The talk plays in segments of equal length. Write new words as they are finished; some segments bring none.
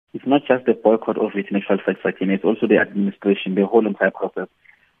It's not just the boycott of it in actual fact, Sakina. It's also the administration, the whole entire process.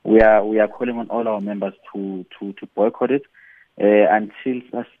 We are calling on all our members to boycott it until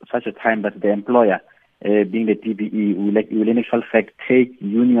such a time that the employer, being the DBE, will in actual fact take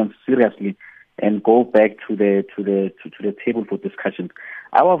unions seriously and go back to the table for discussion.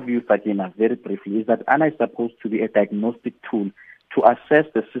 Our view, Sakina, very briefly, is that ANA is supposed to be a diagnostic tool to assess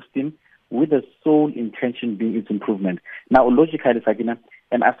the system with the sole intention being its improvement. Now, logically, Sakina,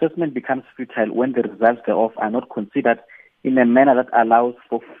 an assessment becomes futile when the results thereof are not considered in a manner that allows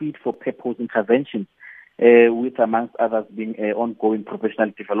for fit-for-purpose intervention, with, amongst others, being ongoing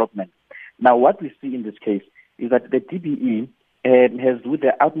professional development. Now, what we see in this case is that the DBE has, with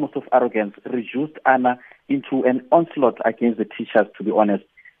the utmost of arrogance, reduced ANA into an onslaught against the teachers, to be honest.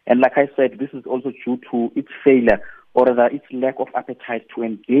 And like I said, this is also due to its failure, or rather its lack of appetite to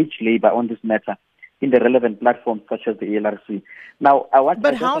engage labor on this matter in the relevant platforms such as the ALRC. Now,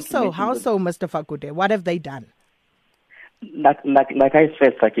 but how so, Mr. Fakude? What have they done? Like I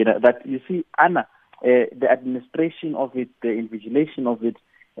said, Sakina, that you see, ANA, the administration of it, the invigilation of it,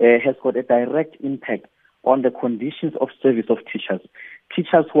 has got a direct impact on the conditions of service of teachers.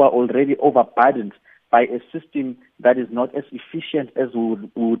 Teachers who are already overburdened by a system that is not as efficient as we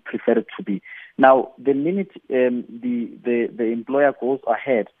would prefer it to be. Now, the minute the employer goes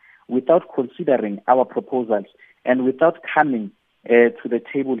ahead without considering our proposals and without coming to the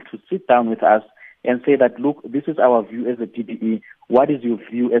table to sit down with us and say that, look, this is our view as a DBE, what is your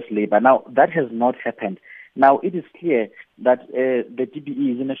view as labor? Now, that has not happened. Now, it is clear that the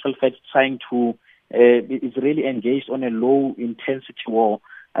DBE is in actual fact trying to, is really engaged on a low-intensity war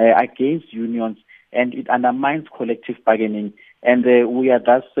against unions, and it undermines collective bargaining. And we are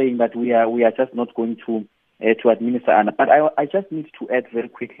thus saying that we are just not going to administer ANA. But I just need to add very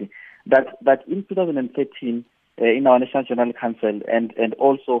quickly that in 2013, in our National General Council and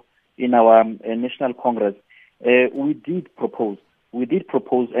also in our National Congress, we did propose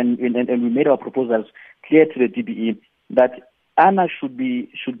and we made our proposals clear to the DBE that ANA should be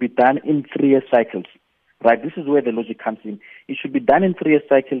done in 3-year cycles. Right? This is where the logic comes in. It should be done in 3-year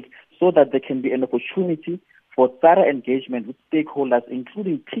cycles so that there can be an opportunity for thorough engagement with stakeholders,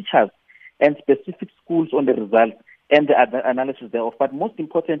 including teachers and specific schools, on the results and the analysis thereof. But most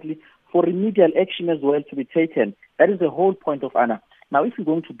importantly, for remedial action as well to be taken. That is the whole point of ANA. Now, if you're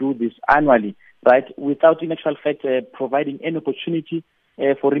going to do this annually, right, without in actual fact providing any opportunity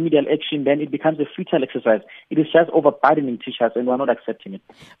for remedial action, then it becomes a futile exercise. It is just overburdening teachers, and we're not accepting it.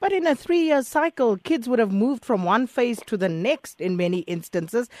 But in a 3-year cycle, kids would have moved from one phase to the next in many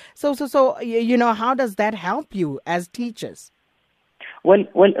instances. So, how does that help you as teachers? Well,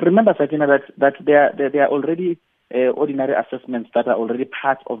 remember, Sakina, that there are already ordinary assessments that are already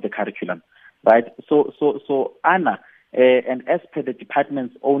part of the curriculum, right? So ANA, and as per the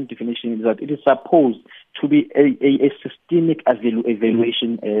department's own definition, is that it is supposed to be a systemic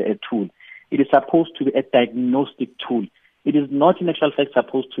evaluation tool. It is supposed to be a diagnostic tool. It is not in actual fact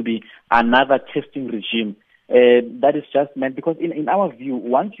supposed to be another testing regime. That is just meant because in our view,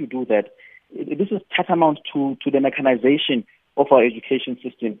 once you do that, this is tantamount to the mechanization of our education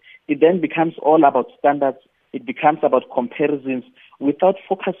system. It then becomes all about standards. It becomes about comparisons without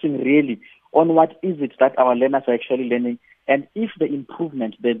focusing really on what is it that our learners are actually learning, and if the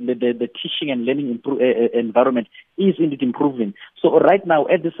improvement, the teaching and learning environment is indeed improving. So right now,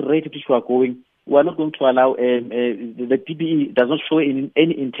 at this rate at which we are going, we are not going to allow, the DBE does not show any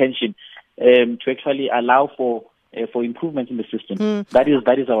intention to actually allow for improvement in the system. That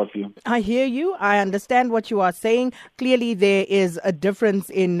is our view. I hear you. I understand what you are saying. Clearly, there is a difference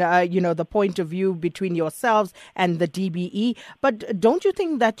in, the point of view between yourselves and the DBE. But don't you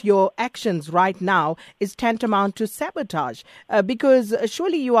think that your actions right now is tantamount to sabotage? Because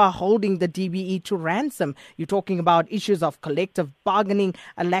surely you are holding the DBE to ransom. You're talking about issues of collective bargaining,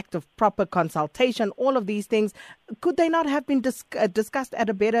 a lack of proper consultation, all of these things. Could they not have been discussed at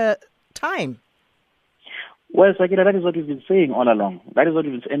a better time? Well, Sakina, that is what we've been saying all along. That is what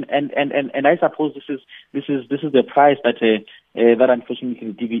we've been, and I suppose this is the price that unfortunately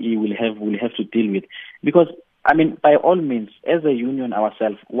the DBE will have to deal with. Because I mean, by all means, as a union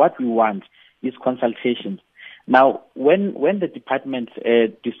ourselves, what we want is consultation. Now, when the department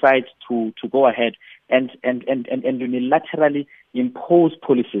decides to go ahead and unilaterally impose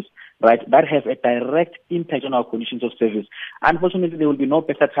policies, right, that have a direct impact on our conditions of service, unfortunately, there will be no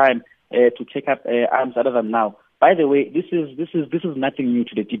better time to take up arms other than now. By the way, this is nothing new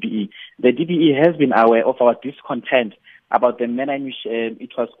to the DBE. The DBE has been aware of our discontent about the manner in which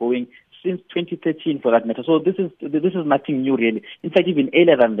it was going since 2013, for that matter. So this is nothing new, really. In fact, even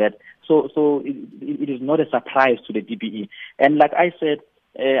earlier than that. So it is not a surprise to the DBE. And like I said,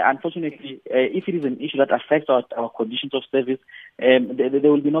 unfortunately, if it is an issue that affects our conditions of service,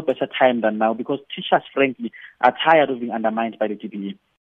 there will be no better time than now, because teachers, frankly, are tired of being undermined by the DBE.